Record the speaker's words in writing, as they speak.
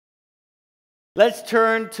Let's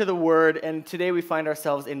turn to the Word, and today we find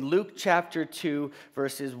ourselves in Luke chapter 2,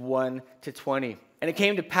 verses 1 to 20. And it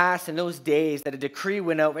came to pass in those days that a decree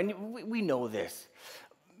went out, and we know this.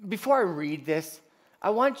 Before I read this,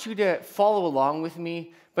 I want you to follow along with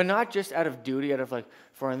me, but not just out of duty,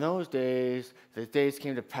 for in those days, the days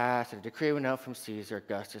came to pass, and a decree went out from Caesar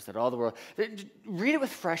Augustus that all the world. Read it with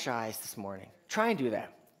fresh eyes this morning. Try and do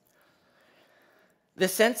that. The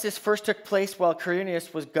census first took place while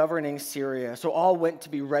Quirinius was governing Syria, so all went to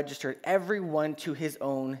be registered, everyone to his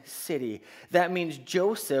own city. That means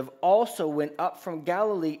Joseph also went up from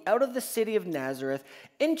Galilee out of the city of Nazareth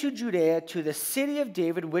into Judea to the city of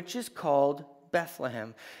David, which is called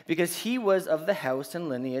Bethlehem, because he was of the house and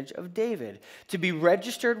lineage of David, to be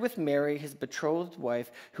registered with Mary, his betrothed wife,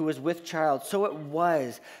 who was with child. So it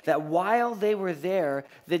was that while they were there,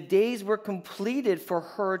 the days were completed for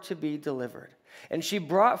her to be delivered. And she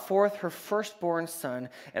brought forth her firstborn son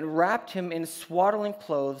and wrapped him in swaddling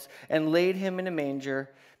clothes and laid him in a manger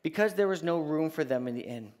because there was no room for them in the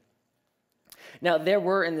inn. Now there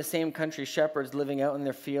were in the same country shepherds living out in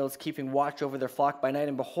their fields, keeping watch over their flock by night.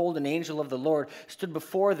 And behold, an angel of the Lord stood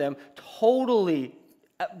before them, totally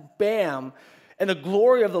bam. And the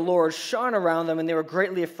glory of the Lord shone around them, and they were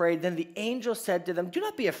greatly afraid. Then the angel said to them, "Do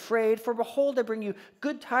not be afraid, for behold, I bring you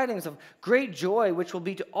good tidings of great joy, which will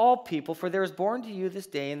be to all people. For there is born to you this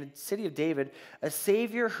day in the city of David a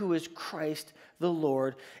Savior who is Christ the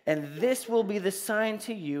Lord. And this will be the sign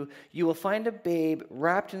to you. You will find a babe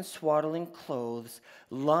wrapped in swaddling clothes,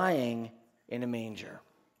 lying in a manger."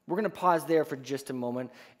 We're going to pause there for just a moment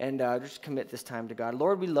and just commit this time to God.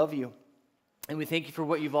 Lord, we love you. And we thank you for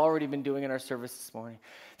what you've already been doing in our service this morning.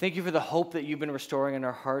 Thank you for the hope that you've been restoring in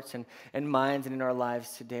our hearts and minds and in our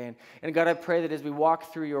lives today. And God, I pray that as we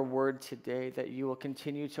walk through your word today, that you will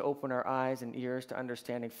continue to open our eyes and ears to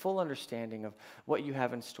understanding, full understanding of what you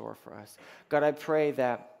have in store for us. God, I pray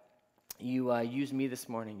that you use me this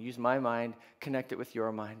morning, use my mind, connect it with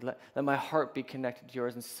your mind. Let my heart be connected to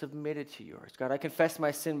yours and submitted to yours. God, I confess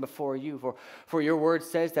my sin before you, for your word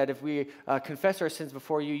says that if we confess our sins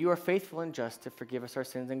before you, you are faithful and just to forgive us our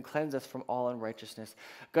sins and cleanse us from all unrighteousness.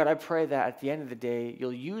 God, I pray that at the end of the day,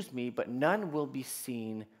 you'll use me, but none will be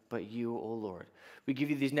seen but you, O Lord. We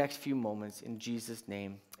give you these next few moments in Jesus'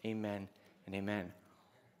 name. Amen and amen.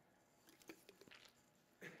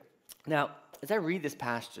 Now, as I read this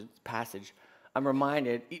passage, I'm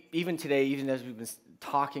reminded, even today, even as we've been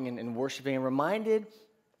talking and worshiping, I'm reminded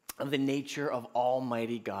of the nature of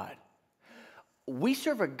Almighty God. We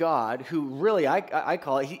serve a God who really, I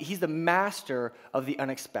call it, he's the master of the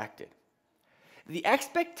unexpected. The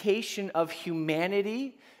expectation of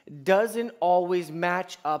humanity doesn't always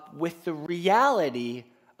match up with the reality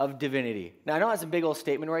of divinity. Now, I know that's a big old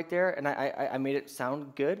statement right there, and I made it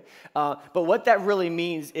sound good. But what that really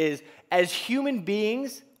means is, as human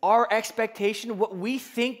beings, our expectation, what we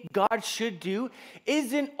think God should do,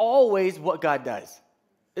 isn't always what God does.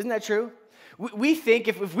 Isn't that true? We think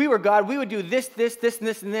if we were God, we would do this, this, this, and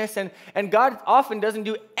this, and this, and God often doesn't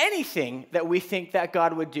do anything that we think that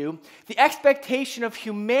God would do. The expectation of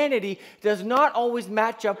humanity does not always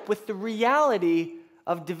match up with the reality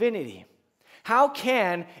of divinity. How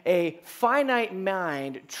can a finite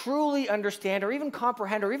mind truly understand or even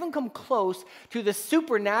comprehend or even come close to the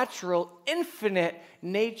supernatural, infinite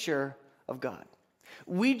nature of God?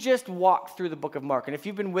 We just walked through the book of Mark, and if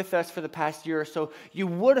you've been with us for the past year or so, you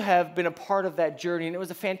would have been a part of that journey, and it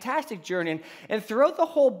was a fantastic journey. And throughout the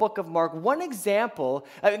whole book of Mark, one example,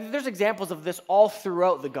 there's examples of this all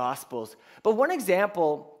throughout the Gospels, but one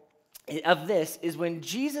example of this is when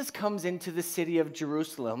Jesus comes into the city of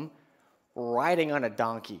Jerusalem riding on a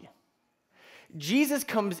donkey. Jesus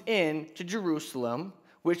comes in to Jerusalem,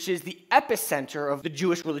 which is the epicenter of the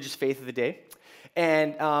Jewish religious faith of the day,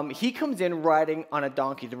 and he comes in riding on a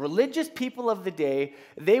donkey. The religious people of the day,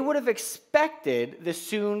 they would have expected the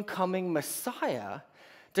soon coming Messiah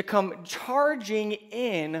to come charging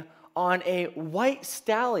in on a white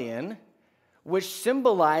stallion, which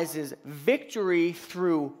symbolizes victory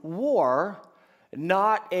through war,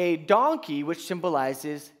 not a donkey, which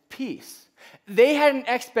symbolizes peace. They had an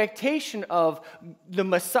expectation of the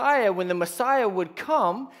Messiah, when the Messiah would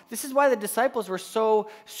come. This is why the disciples were so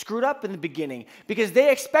screwed up in the beginning, because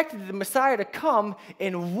they expected the Messiah to come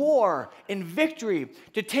in war, in victory,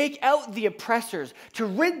 to take out the oppressors, to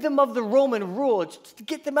rid them of the Roman rule, to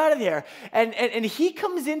get them out of there. And he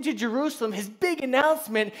comes into Jerusalem, his big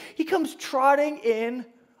announcement, he comes trotting in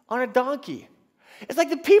on a donkey. It's like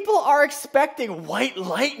the people are expecting white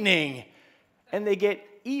lightning, and they get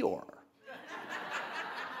Eeyore.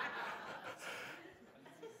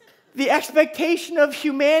 The expectation of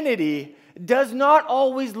humanity does not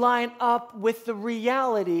always line up with the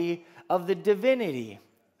reality of the divinity,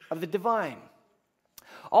 of the divine.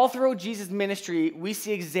 All throughout Jesus' ministry, we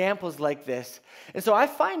see examples like this. And so I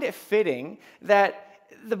find it fitting that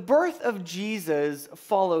the birth of Jesus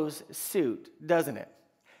follows suit, doesn't it?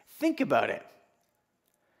 Think about it.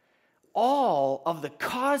 All of the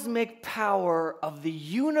cosmic power of the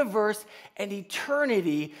universe and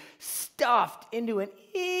eternity stuffed into an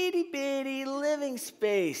itty-bitty living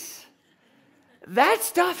space. That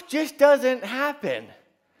stuff just doesn't happen.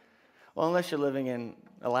 Well, unless you're living in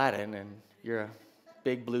Aladdin and you're a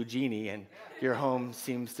big blue genie and your home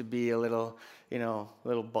seems to be a little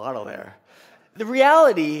bottle there. The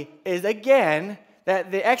reality is, again,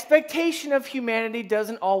 that the expectation of humanity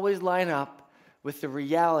doesn't always line up with the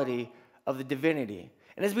reality of the divinity.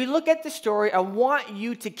 And as we look at the story, I want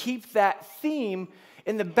you to keep that theme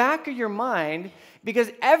in the back of your mind, because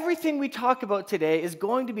everything we talk about today is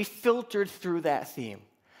going to be filtered through that theme.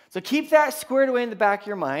 So keep that squared away in the back of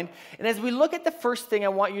your mind. And as we look at the first thing I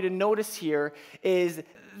want you to notice here is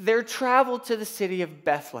their travel to the city of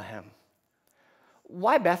Bethlehem.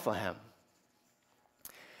 Why Bethlehem?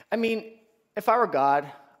 I mean, if I were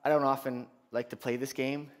God, I don't often like to play this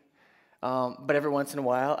game, but every once in a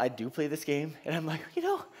while I do play this game, and I'm like,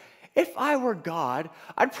 if I were God,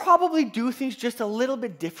 I'd probably do things just a little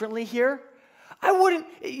bit differently here. I wouldn't,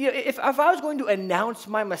 if I was going to announce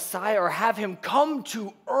my Messiah or have him come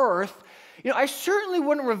to earth, I certainly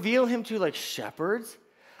wouldn't reveal him to like shepherds.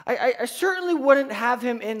 I certainly wouldn't have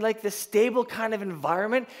him in like the stable kind of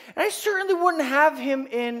environment. And I certainly wouldn't have him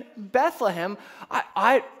in Bethlehem.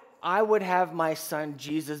 I would have my son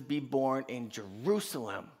Jesus be born in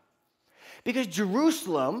Jerusalem. Because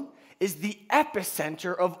Jerusalem is the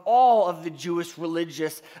epicenter of all of the Jewish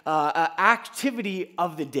religious activity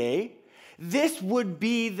of the day. This would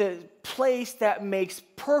be the place that makes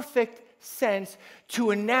perfect sense to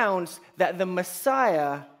announce that the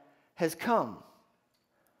Messiah has come.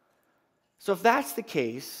 So if that's the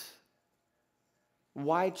case,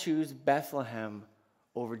 why choose Bethlehem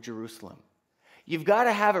over Jerusalem? You've got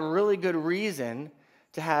to have a really good reason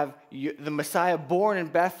to have the Messiah born in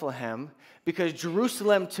Bethlehem, because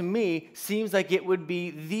Jerusalem, to me, seems like it would be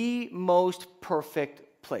the most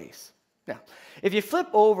perfect place. Now, if you flip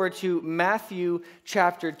over to Matthew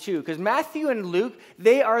chapter 2, because Matthew and Luke,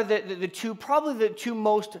 they are probably the two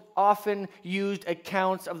most often used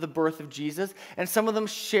accounts of the birth of Jesus, and some of them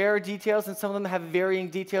share details and some of them have varying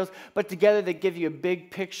details, but together they give you a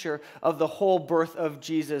big picture of the whole birth of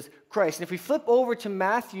Jesus Christ. And if we flip over to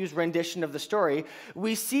Matthew's rendition of the story,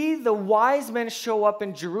 we see the wise men show up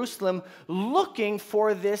in Jerusalem looking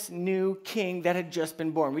for this new king that had just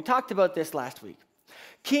been born. We talked about this last week.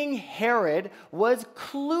 King Herod was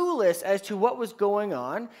clueless as to what was going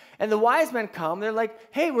on, and the wise men come. They're like,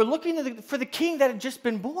 hey, we're looking for the king that had just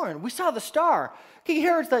been born. We saw the star. King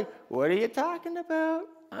Herod's like, what are you talking about?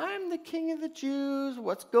 I'm the king of the Jews.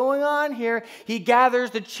 What's going on here? He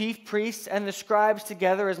gathers the chief priests and the scribes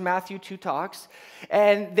together, as Matthew 2 talks,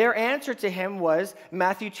 and their answer to him was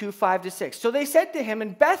Matthew 2, 5-6. So they said to him,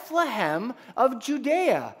 in Bethlehem of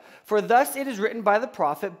Judea, for thus it is written by the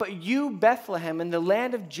prophet, but you, Bethlehem, in the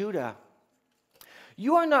land of Judah,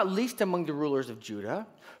 you are not least among the rulers of Judah,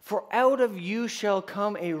 for out of you shall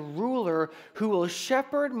come a ruler who will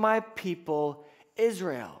shepherd my people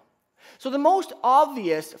Israel. So the most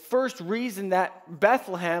obvious first reason that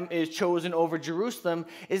Bethlehem is chosen over Jerusalem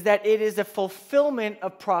is that it is a fulfillment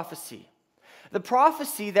of prophecy. The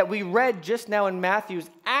prophecy that we read just now in Matthew is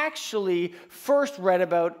actually first read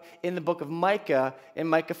about in the book of Micah, in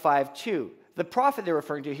Micah 5:2. The prophet they're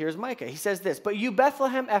referring to here is Micah. He says this, but you,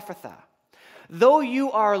 Bethlehem Ephrathah, though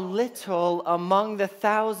you are little among the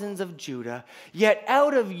thousands of Judah, yet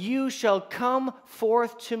out of you shall come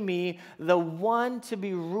forth to me the one to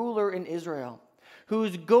be ruler in Israel,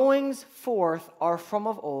 whose goings forth are from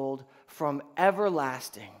of old, from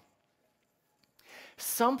everlasting.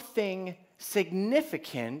 Something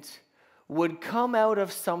significant would come out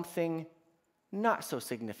of something not so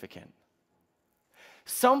significant.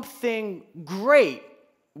 Something great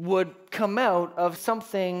would come out of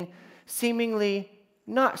something seemingly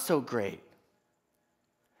not so great.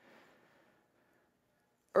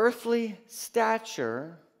 Earthly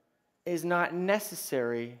stature is not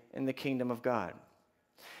necessary in the kingdom of God.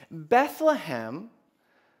 Bethlehem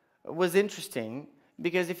was interesting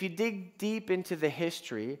because if you dig deep into the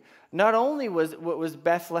history, not only was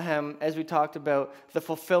Bethlehem, as we talked about, the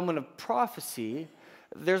fulfillment of prophecy,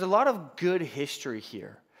 there's a lot of good history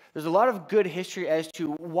here. There's a lot of good history as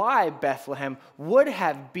to why Bethlehem would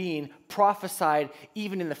have been prophesied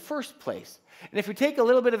even in the first place. And if we take a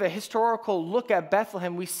little bit of a historical look at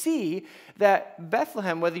Bethlehem, we see that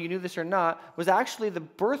Bethlehem, whether you knew this or not, was actually the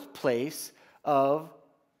birthplace of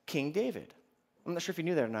King David. I'm not sure if you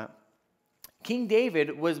knew that or not. King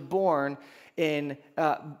David was born in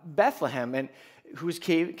Bethlehem. And who's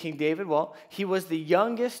King David? Well, he was the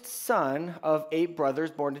youngest son of 8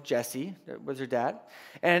 brothers born to Jesse, that was her dad.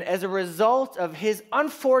 And as a result of his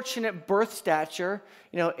unfortunate birth stature,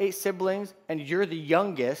 8 siblings, and you're the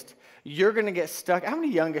youngest, you're going to get stuck. How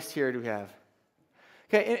many youngest here do we have?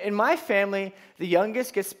 Okay, in my family, the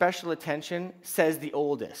youngest gets special attention, says the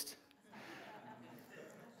oldest.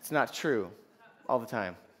 It's not true all the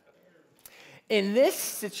time. In this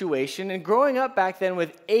situation, and growing up back then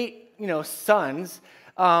with 8 sons,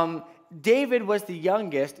 David was the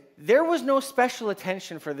youngest. There was no special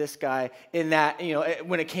attention for this guy in that,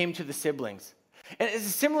 when it came to the siblings. And it's a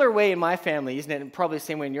similar way in my family, isn't it? And probably the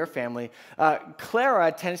same way in your family.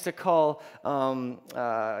 Clara tends to call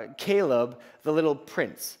Caleb the little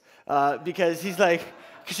prince because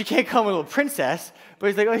she can't call him a little princess, but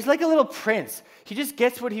he's like a little prince. He just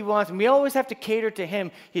gets what he wants, and we always have to cater to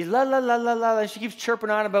him. He's la, la, la, la, la, and she keeps chirping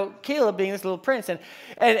on about Caleb being this little prince. And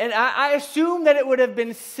I assume that it would have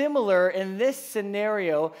been similar in this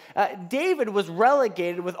scenario. David was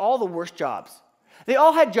relegated with all the worst jobs. They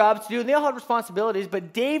all had jobs to do, and they all had responsibilities,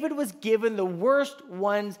 but David was given the worst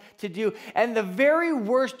ones to do. And the very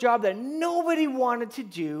worst job that nobody wanted to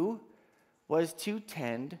do was to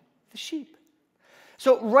tend the sheep.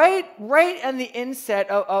 So right at the inset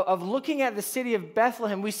of looking at the city of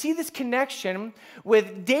Bethlehem, we see this connection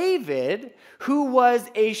with David, who was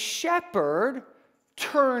a shepherd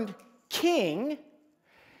turned king,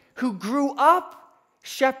 who grew up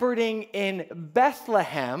shepherding in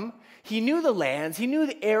Bethlehem. He knew the lands, he knew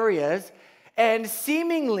the areas, and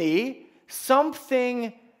seemingly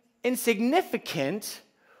something insignificant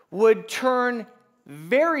would turn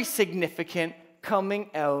very significant coming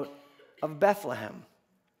out of Bethlehem.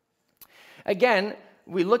 Again,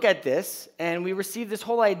 we look at this and we receive this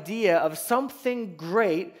whole idea of something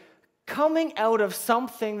great coming out of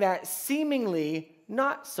something that seemingly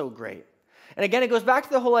not so great. And again, it goes back to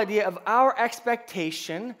the whole idea of our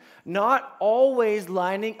expectation not always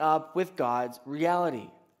lining up with God's reality.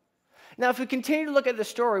 Now, if we continue to look at the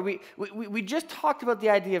story, we just talked about the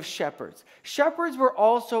idea of shepherds. Shepherds were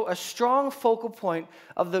also a strong focal point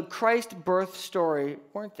of the Christ birth story,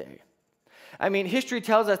 weren't they? I mean, history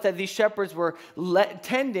tells us that these shepherds were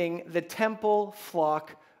tending the temple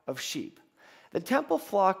flock of sheep. The temple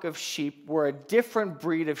flock of sheep were a different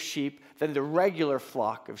breed of sheep than the regular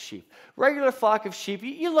flock of sheep. Regular flock of sheep,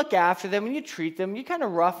 you look after them and you treat them, you kind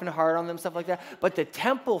of rough and hard on them, stuff like that. But the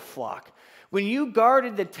temple flock, when you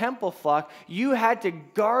guarded the temple flock, you had to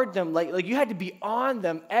guard them, like you had to be on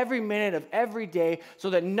them every minute of every day so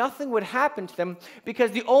that nothing would happen to them,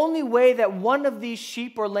 because the only way that one of these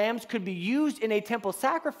sheep or lambs could be used in a temple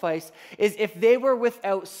sacrifice is if they were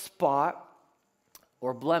without spot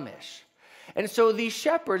or blemish. And so these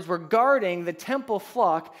shepherds were guarding the temple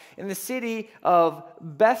flock in the city of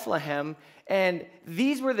Bethlehem, and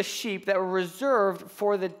these were the sheep that were reserved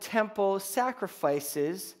for the temple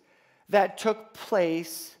sacrifices that took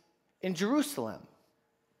place in Jerusalem.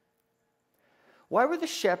 Why were the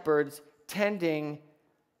shepherds tending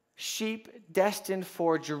sheep destined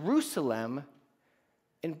for Jerusalem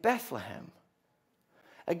in Bethlehem?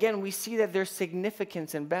 Again, we see that there's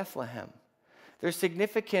significance in Bethlehem. There's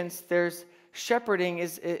significance, shepherding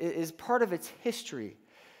is part of its history.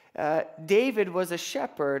 David was a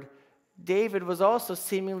shepherd. David was also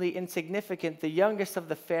seemingly insignificant, the youngest of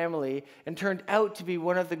the family, and turned out to be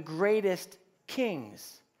one of the greatest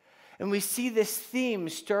kings. And we see this theme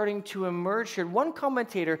starting to emerge here. One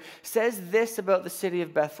commentator says this about the city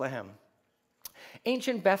of Bethlehem.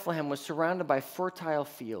 Ancient Bethlehem was surrounded by fertile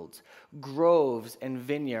fields, groves, and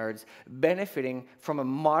vineyards, benefiting from a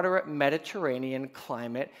moderate Mediterranean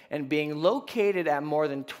climate and being located at more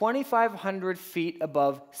than 2,500 feet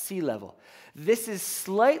above sea level. This is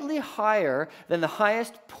slightly higher than the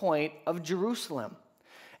highest point of Jerusalem.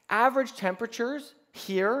 Average temperatures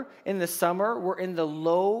here in the summer were in the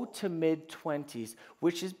low to mid-20s,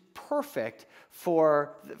 which is perfect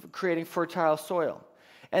for creating fertile soil.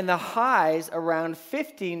 And the highs around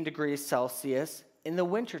 15 degrees Celsius in the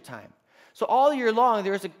wintertime. So all year long,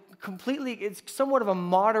 there's it's somewhat of a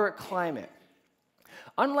moderate climate.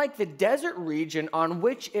 Unlike the desert region on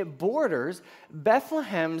which it borders,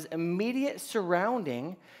 Bethlehem's immediate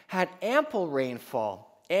surrounding had ample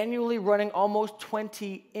rainfall, annually running almost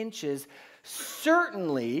 20 inches.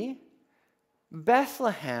 Certainly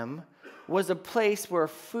Bethlehem was a place where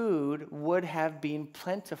food would have been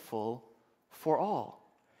plentiful for all.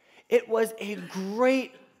 It was a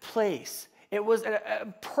great place. It was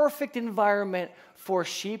a perfect environment for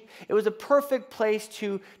sheep. It was a perfect place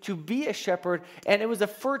to be a shepherd, and it was a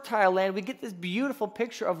fertile land. We get this beautiful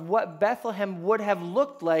picture of what Bethlehem would have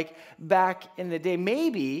looked like back in the day.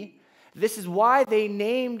 Maybe this is why they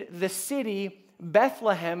named the city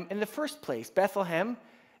Bethlehem in the first place. Bethlehem,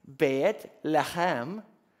 Beit Lehem,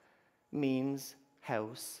 means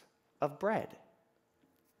house of bread.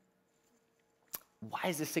 Why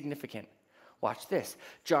is this significant? Watch this.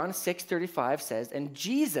 John 6:35 says, "And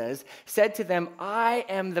Jesus said to them, I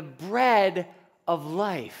am the bread of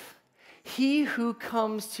life. He who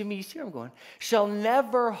comes to me," see where I'm going, "shall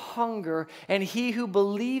never hunger, and he who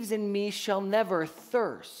believes in me shall never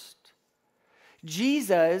thirst."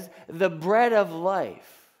 Jesus, the bread of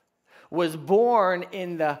life, was born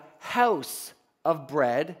in the house of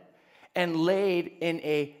bread and laid in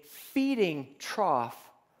a feeding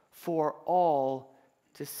trough for all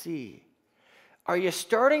to see. Are you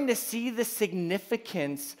starting to see the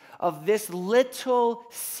significance of this little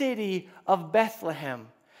city of Bethlehem?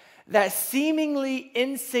 That seemingly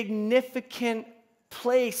insignificant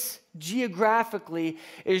place geographically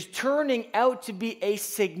is turning out to be a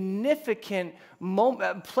significant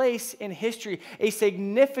place in history, a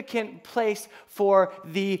significant place for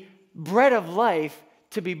the bread of life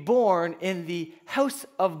to be born in the house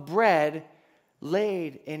of bread,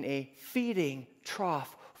 laid in a feeding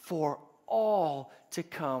trough for all to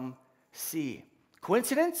come see.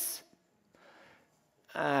 Coincidence?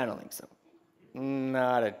 I don't think so.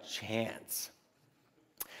 Not a chance.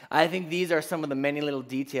 I think these are some of the many little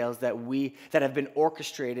details that have been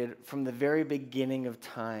orchestrated from the very beginning of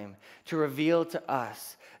time to reveal to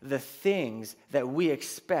us the things that we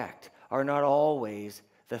expect are not always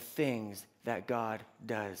the things that God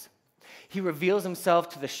does. He reveals himself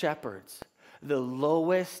to the shepherds, the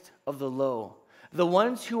lowest of the low, the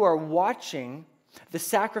ones who are watching the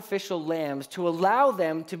sacrificial lambs, to allow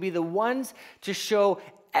them to be the ones to show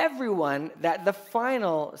everyone that the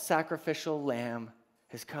final sacrificial lamb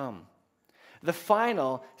has come. The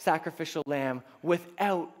final sacrificial lamb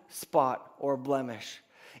without spot or blemish.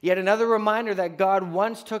 Yet another reminder that God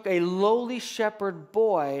once took a lowly shepherd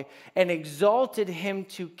boy and exalted him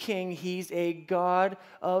to king. He's a God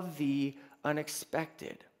of the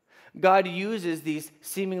unexpected. God uses these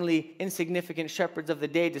seemingly insignificant shepherds of the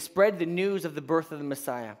day to spread the news of the birth of the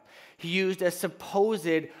Messiah. He used a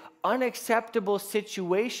supposed unacceptable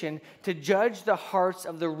situation to judge the hearts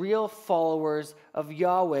of the real followers of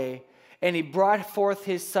Yahweh. And he brought forth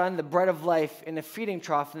his son, the bread of life, in a feeding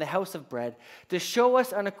trough in the house of bread, to show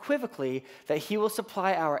us unequivocally that he will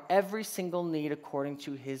supply our every single need according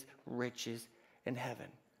to his riches in heaven.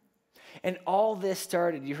 And all this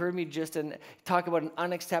started, you heard me just talk about an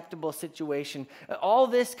unacceptable situation. All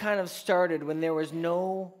this kind of started when there was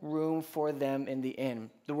no room for them in the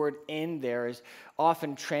inn. The word inn there is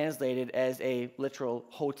often translated as a literal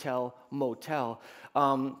hotel, motel.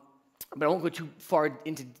 But I won't go too far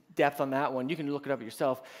into depth on that one. You can look it up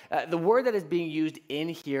yourself. The word that is being used in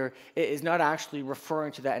here is not actually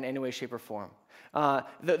referring to that in any way, shape, or form.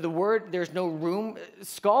 The word, there's no room,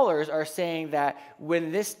 scholars are saying that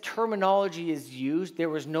when this terminology is used, there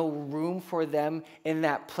was no room for them in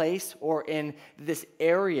that place or in this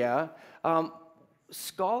area.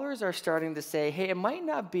 Scholars are starting to say, hey, it might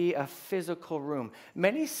not be a physical room.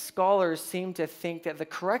 Many scholars seem to think that the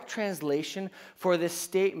correct translation for this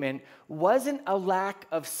statement wasn't a lack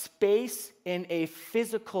of space in a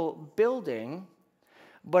physical building,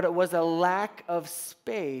 but it was a lack of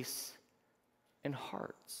space in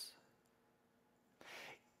hearts.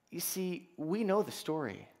 You see, we know the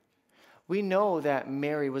story. We know that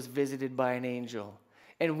Mary was visited by an angel.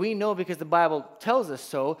 And we know, because the Bible tells us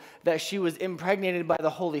so, that she was impregnated by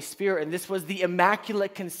the Holy Spirit. And this was the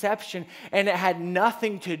Immaculate Conception. And it had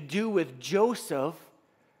nothing to do with Joseph.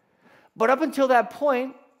 But up until that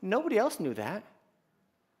point, nobody else knew that.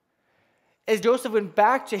 As Joseph went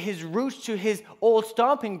back to his roots, to his old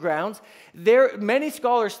stomping grounds, many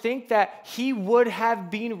scholars think that he would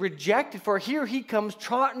have been rejected. For here he comes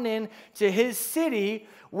trotting in to his city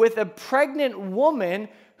with a pregnant woman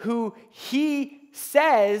who he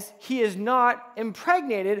says he is not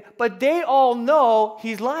impregnated, but they all know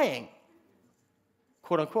he's lying,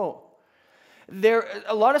 quote unquote.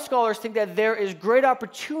 A lot of scholars think that there is great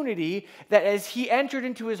opportunity that as he entered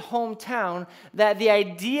into his hometown, that the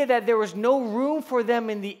idea that there was no room for them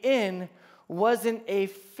in the inn wasn't a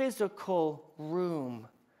physical room.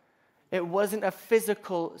 It wasn't a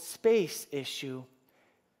physical space issue.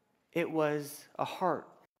 It was a heart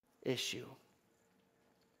issue.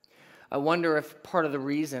 I wonder if part of the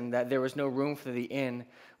reason that there was no room for the inn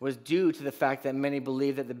was due to the fact that many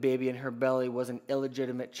believed that the baby in her belly was an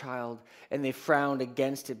illegitimate child, and they frowned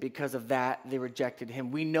against it. Because of that, they rejected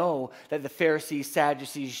him. We know that the Pharisees,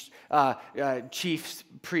 Sadducees, chiefs,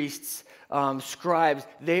 priests, scribes,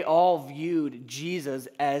 they all viewed Jesus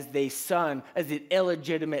as the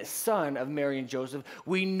illegitimate son of Mary and Joseph.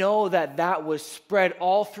 We know that that was spread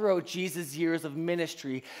all throughout Jesus' years of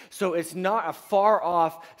ministry. So it's not a far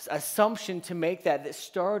off assumption to make that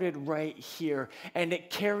started right here. And it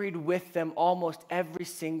carried with them almost every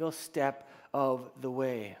single step of the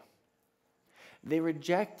way. They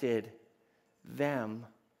rejected them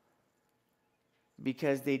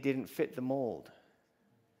because they didn't fit the mold.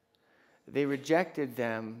 They rejected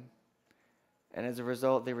them, and as a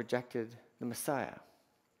result, they rejected the Messiah.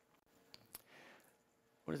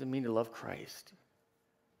 What does it mean to love Christ?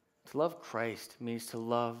 To love Christ means to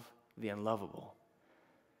love the unlovable,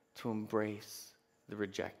 to embrace the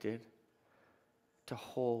rejected, to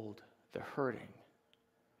hold the hurting,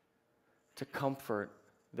 to comfort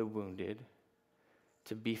the wounded,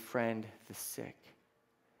 to befriend the sick,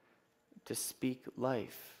 to speak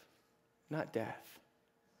life, not death.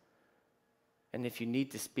 And if you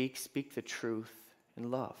need to speak the truth in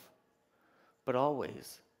love, but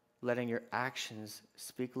always letting your actions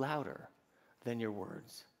speak louder than your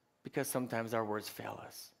words, because sometimes our words fail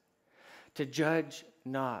us. To judge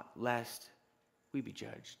not, lest we be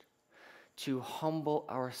judged. To humble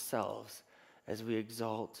ourselves as we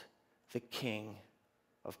exalt the King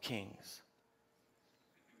of Kings.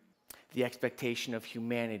 The expectation of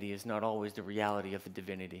humanity is not always the reality of the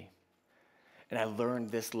divinity. And I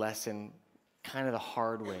learned this lesson kind of the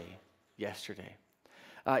hard way yesterday.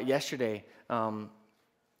 Let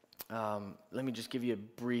me just give you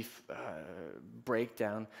a brief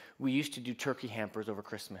breakdown. We used to do turkey hampers over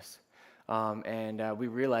Christmas. And we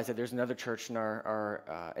realized that there's another church in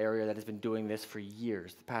our area that has been doing this for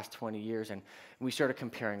years, the past 20 years. And we started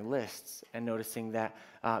comparing lists and noticing that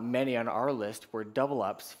many on our list were double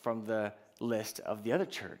ups from the list of the other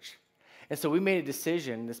church. And so we made a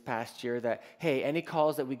decision this past year that, hey, any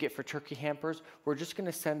calls that we get for turkey hampers, we're just going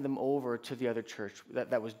to send them over to the other church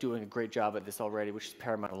that was doing a great job at this already, which is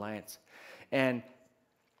Paramount Alliance. And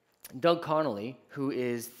Doug Connolly, who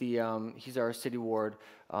is he's our city ward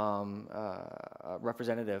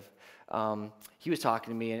representative, he was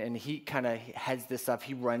talking to me, and he kind of heads this up.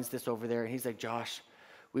 He runs this over there, and he's like, Josh,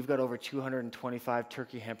 we've got over 225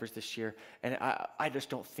 turkey hampers this year, and I just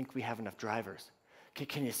don't think we have enough drivers.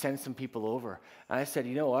 Can you send some people over? And I said,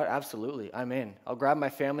 you know what? Absolutely. I'm in. I'll grab my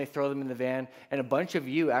family, throw them in the van. And a bunch of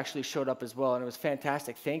you actually showed up as well. And it was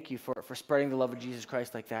fantastic. Thank you for spreading the love of Jesus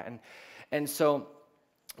Christ like that. And so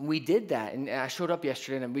we did that. And I showed up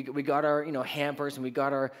yesterday, and we got our hampers, and we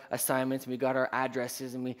got our assignments, and we got our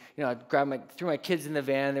addresses. And we threw my kids in the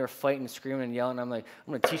van. They were fighting, screaming, and yelling. I'm like,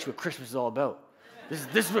 I'm going to teach you what Christmas is all about.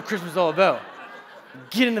 This is what Christmas is all about.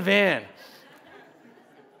 Get in the van.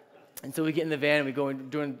 And so we get in the van and we go and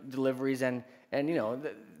doing deliveries, and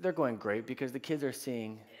they're going great because the kids are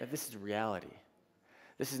seeing that this is reality.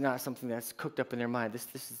 This is not something that's cooked up in their mind. This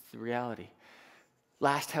is the reality.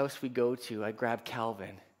 Last house we go to, I grab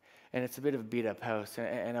Calvin, and it's a bit of a beat-up house,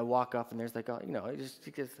 and I walk up, and there's like,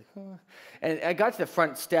 and I got to the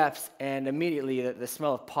front steps, and immediately the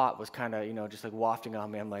smell of pot was kind of, just like wafting on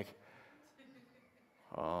me. I'm like,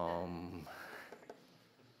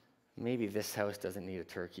 maybe this house doesn't need a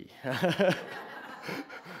turkey.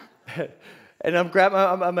 And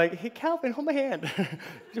I'm like, hey, Calvin, hold my hand.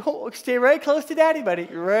 Stay right close to Daddy, buddy.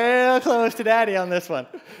 Real close to Daddy on this one.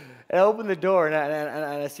 And I open the door, and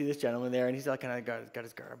I see this gentleman there, and he's like, kind of got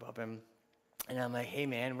his garb up, and I'm like, hey,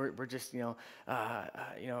 man, we're just,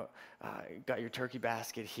 got your turkey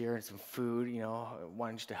basket here and some food,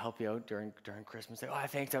 wanted to help you out during Christmas. Like, oh,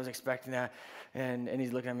 thanks, I was expecting that. And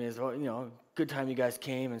he's looking at me as well, good time you guys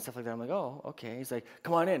came and stuff like that. I'm like, oh, okay. He's like,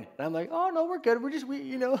 come on in. And I'm like, oh, no, we're good.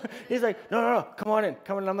 He's like, no, come on in.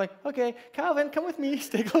 And I'm like, okay, Calvin, come with me.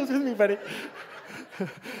 Stay close with me, buddy.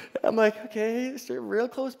 I'm like, okay, stay real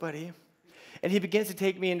close, buddy. And he begins to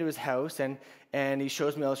take me into his house, and he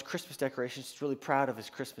shows me all his Christmas decorations. He's really proud of his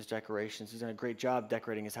Christmas decorations. He's done a great job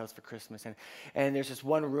decorating his house for Christmas. And there's this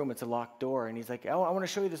one room, it's a locked door, and he's like, I want to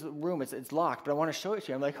show you this room. It's locked, but I want to show it to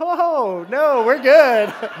you. I'm like, oh, no, we're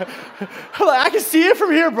good. I'm like, I can see it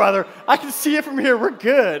from here, brother. I can see it from here. We're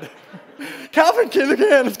good. Calvin, kid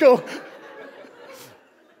again, let's go.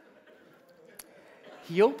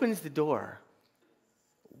 He opens the door,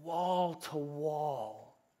 wall to wall.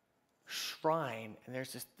 Shrine, and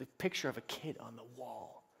there's the picture of a kid on the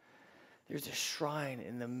wall. There's a shrine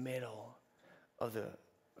in the middle of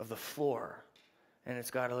the floor, and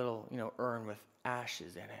it's got a little, urn with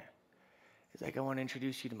ashes in it. He's like, I want to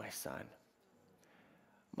introduce you to my son.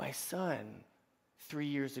 My son, 3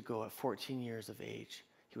 years ago at 14 years of age,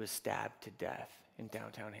 he was stabbed to death in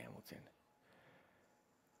downtown Hamilton.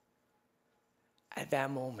 At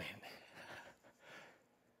that moment,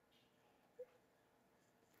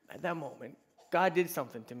 God did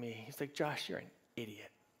something to me. He's like, Josh, you're an idiot.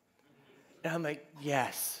 And I'm like,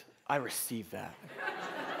 yes, I receive that.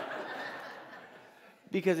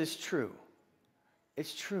 Because it's true.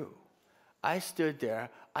 It's true. I stood there.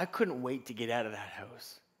 I couldn't wait to get out of that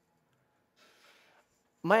house.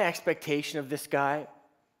 My expectation of this guy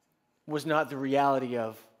was not the reality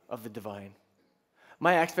of the divine.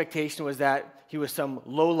 My expectation was that he was some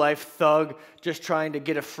low-life thug just trying to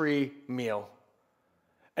get a free meal.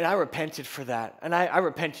 And I repented for that. And I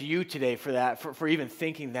repent to you today for that, for even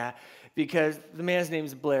thinking that. Because the man's name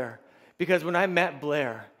is Blair. Because when I met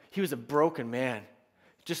Blair, he was a broken man.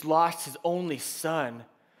 Just lost his only son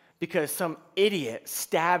because some idiot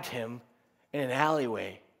stabbed him in an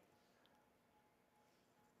alleyway.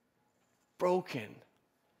 Broken.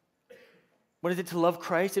 What is it to love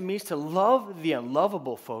Christ? It means to love the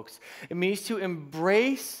unlovable, folks. It means to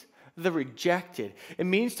embrace the rejected. It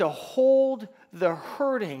means to hold the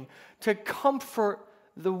hurting, to comfort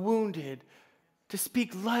the wounded, to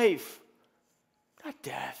speak life, not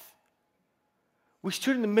death. We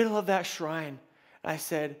stood in the middle of that shrine. I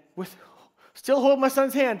said, still hold my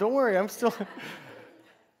son's hand. Don't worry, I'm still.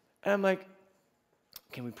 And I'm like,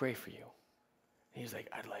 can we pray for you? And he's like,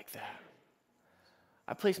 I'd like that.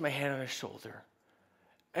 I placed my hand on his shoulder.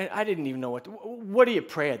 And I didn't even know what do you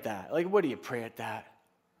pray at that? Like, what do you pray at that?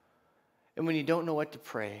 And when you don't know what to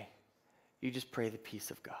pray, you just pray the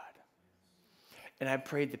peace of God. And I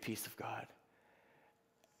prayed the peace of God.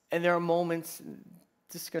 And there are moments,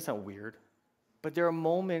 this is going to sound weird, but there are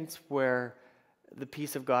moments where the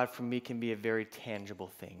peace of God for me can be a very tangible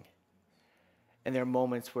thing. And there are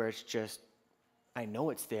moments where it's just, I know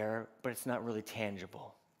it's there, but it's not really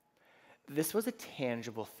tangible. This was a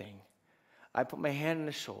tangible thing. I put my hand on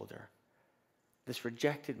his shoulder. This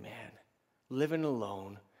rejected man, living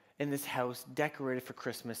alone in this house, decorated for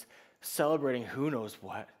Christmas, celebrating who knows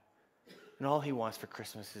what. And all he wants for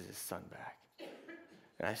Christmas is his son back.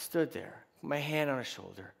 And I stood there, put my hand on his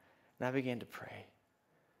shoulder, and I began to pray.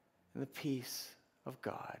 And the peace of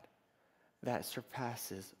God that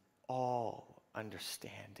surpasses all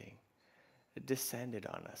understanding, it descended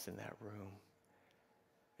on us in that room.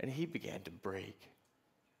 And he began to break.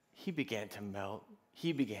 He began to melt.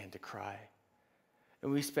 He began to cry.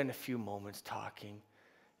 And we spent a few moments talking,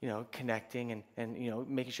 connecting and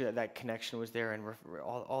making sure that connection was there and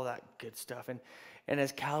all that good stuff. And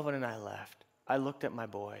as Calvin and I left, I looked at my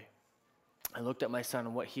boy. I looked at my son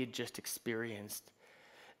and what he had just experienced.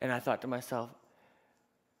 And I thought to myself,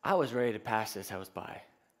 I was ready to pass this house by.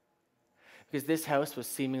 Because this house was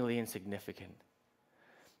seemingly insignificant.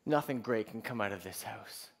 Nothing great can come out of this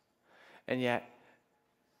house. And yet,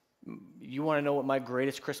 you want to know what my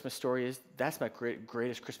greatest Christmas story is? That's my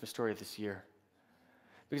greatest Christmas story of this year.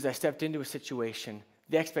 Because I stepped into a situation,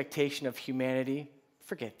 the expectation of humanity,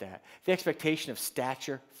 forget that. The expectation of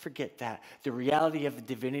stature, forget that. The reality of the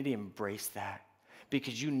divinity, embrace that.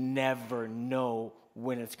 Because you never know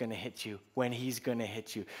when it's going to hit you, when he's going to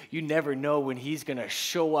hit you. You never know when he's going to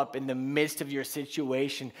show up in the midst of your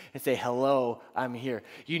situation and say, hello, I'm here.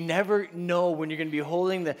 You never know when you're going to be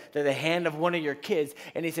holding the hand of one of your kids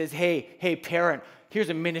and he says, hey, parent, here's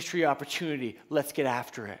a ministry opportunity. Let's get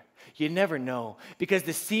after it. You never know, because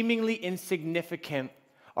the seemingly insignificant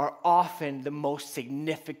are often the most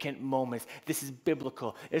significant moments. This is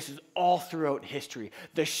biblical. This is all throughout history.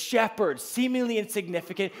 The shepherds, seemingly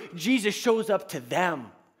insignificant, Jesus shows up to them.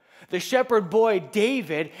 The shepherd boy,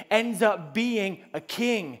 David, ends up being a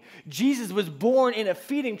king. Jesus was born in a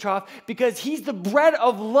feeding trough because he's the bread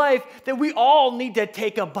of life that we all need to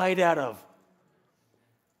take a bite out of.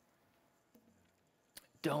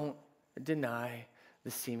 Don't deny the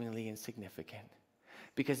seemingly insignificant.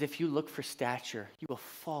 Because if you look for stature, you will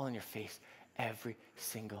fall on your face every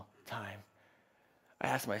single time. I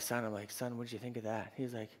asked my son, I'm like, son, what did you think of that?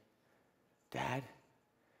 He's like, Dad,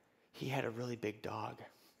 he had a really big dog.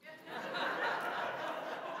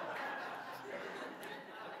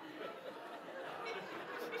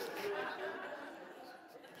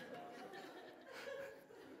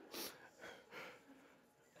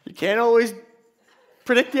 You can't always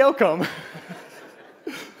predict the outcome.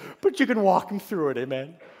 But you can walk him through it,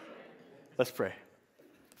 amen? Let's pray.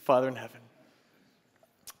 Father in heaven,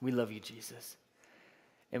 we love you, Jesus.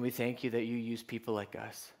 And we thank you that you use people like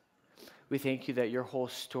us. We thank you that your whole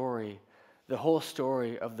story, the whole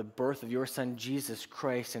story of the birth of your son, Jesus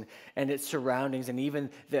Christ, and its surroundings, and even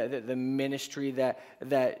the ministry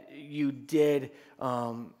that you did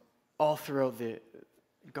all throughout the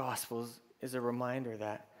Gospels is a reminder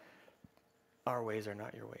that our ways are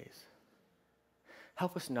not your ways.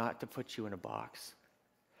 Help us not to put you in a box.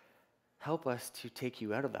 Help us to take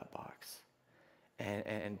you out of that box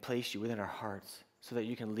and place you within our hearts so that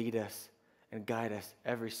you can lead us and guide us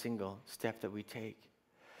every single step that we take.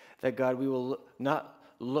 That, God, we will not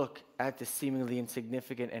look at the seemingly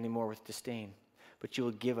insignificant anymore with disdain, but you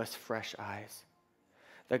will give us fresh eyes.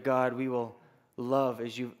 That, God, we will love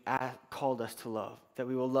as you've called us to love. That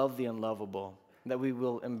we will love the unlovable. That we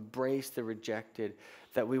will embrace the rejected.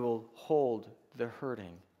 That we will hold the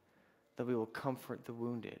hurting. That we will comfort the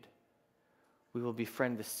wounded. We will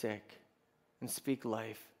befriend the sick and speak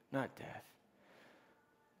life, not death.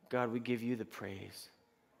 God, we give you the praise.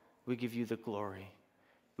 We give you the glory.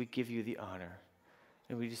 We give you the honor.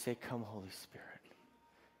 And we just say, come, Holy Spirit.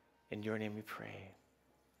 In your name we pray.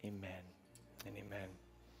 Amen and amen.